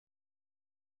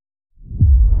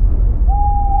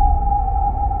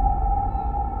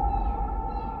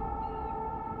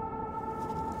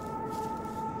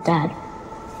Dad,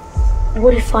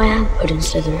 what if I am put in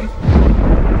Slytherin?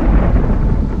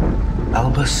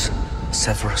 Albus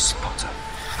Severus Potter.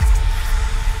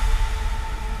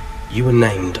 You were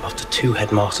named after 2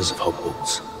 headmasters of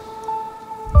Hogwarts.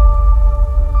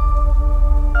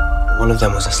 One of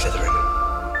them was a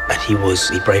Slytherin, and he was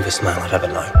the bravest man I've ever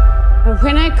known.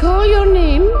 When I call your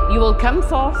name, you will come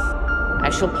forth. I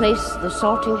shall place the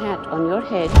sorting hat on your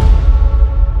head,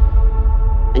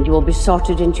 and you will be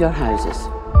sorted into your houses.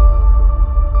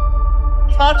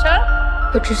 Potter?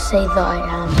 But just say that I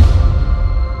am.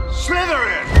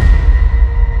 Slytherin!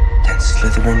 Then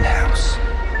Slytherin House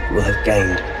will have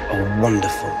gained a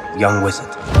wonderful young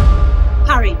wizard.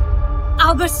 Harry,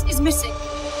 Albus is missing.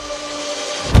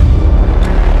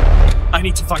 I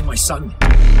need to find my son.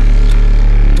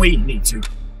 We need to.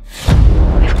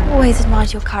 I've always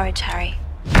admired your courage, Harry.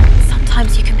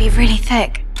 Sometimes you can be really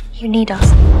thick. You need us.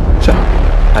 So,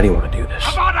 how do you want to do this?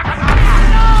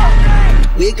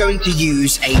 We're going to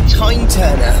use a time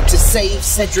turner to save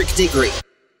Cedric Diggory.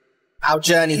 Our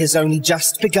journey has only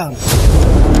just begun.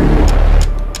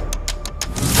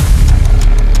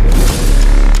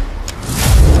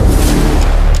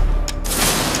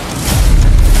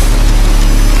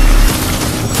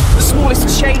 The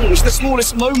smallest change, the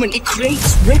smallest moment, it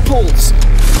creates ripples.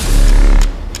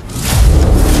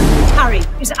 Harry,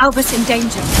 is Albus in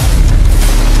danger?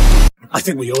 I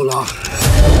think we all are.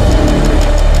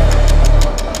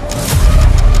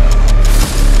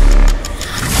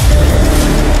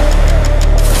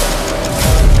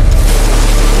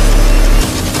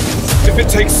 If it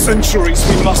takes centuries,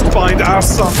 we must find our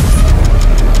son.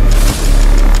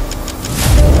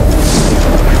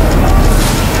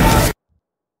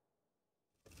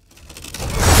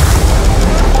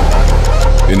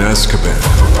 In Azkaban,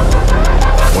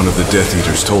 one of the Death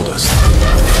Eaters told us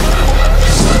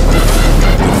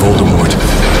that Voldemort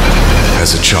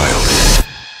has a child.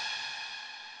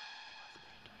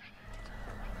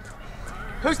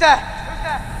 Who's there?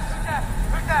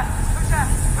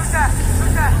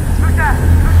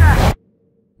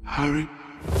 Harry